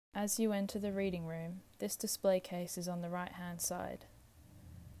As you enter the reading room, this display case is on the right-hand side.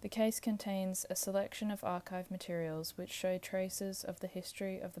 The case contains a selection of archive materials which show traces of the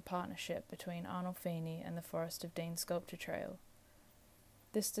history of the partnership between Arnolfini and the Forest of Dean sculpture trail.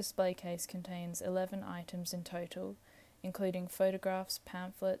 This display case contains 11 items in total, including photographs,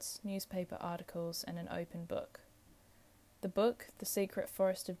 pamphlets, newspaper articles, and an open book. The book, The Secret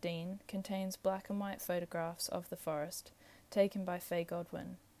Forest of Dean, contains black and white photographs of the forest, taken by Faye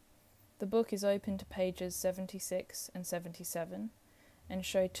Godwin. The book is open to pages 76 and 77, and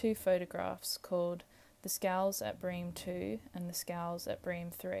show two photographs called The Scowls at Bream 2 and The Scowls at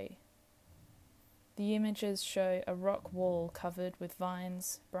Bream 3. The images show a rock wall covered with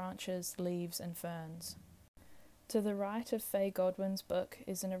vines, branches, leaves, and ferns. To the right of Faye Godwin's book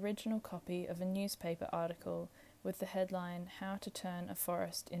is an original copy of a newspaper article with the headline, How to Turn a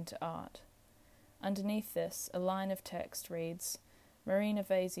Forest into Art. Underneath this, a line of text reads, Marina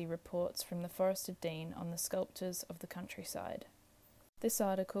Vasey reports from the Forest of Dean on the sculptors of the countryside. This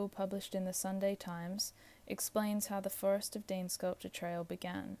article, published in the Sunday Times, explains how the Forest of Dean sculpture trail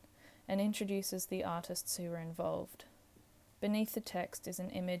began, and introduces the artists who were involved. Beneath the text is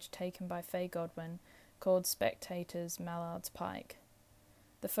an image taken by Faye Godwin called Spectators Mallard's Pike.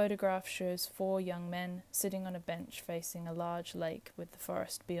 The photograph shows 4 young men sitting on a bench facing a large lake with the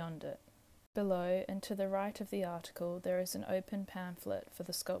forest beyond it. Below and to the right of the article there is an open pamphlet for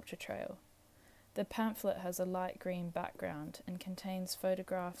the sculpture trail. The pamphlet has a light green background and contains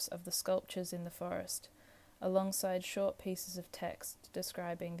photographs of the sculptures in the forest, alongside short pieces of text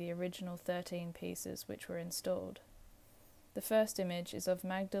describing the original 13 pieces which were installed. The first image is of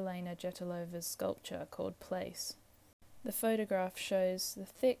Magdalena Jetilova's sculpture called Place. The photograph shows the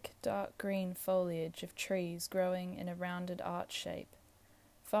thick, dark green foliage of trees growing in a rounded arch shape.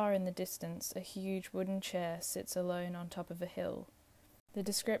 Far in the distance, a huge wooden chair sits alone on top of a hill. The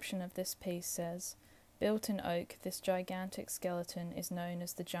description of this piece says, Built in oak, this gigantic skeleton is known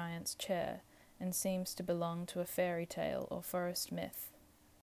as the giant's chair, and seems to belong to a fairy tale or forest myth.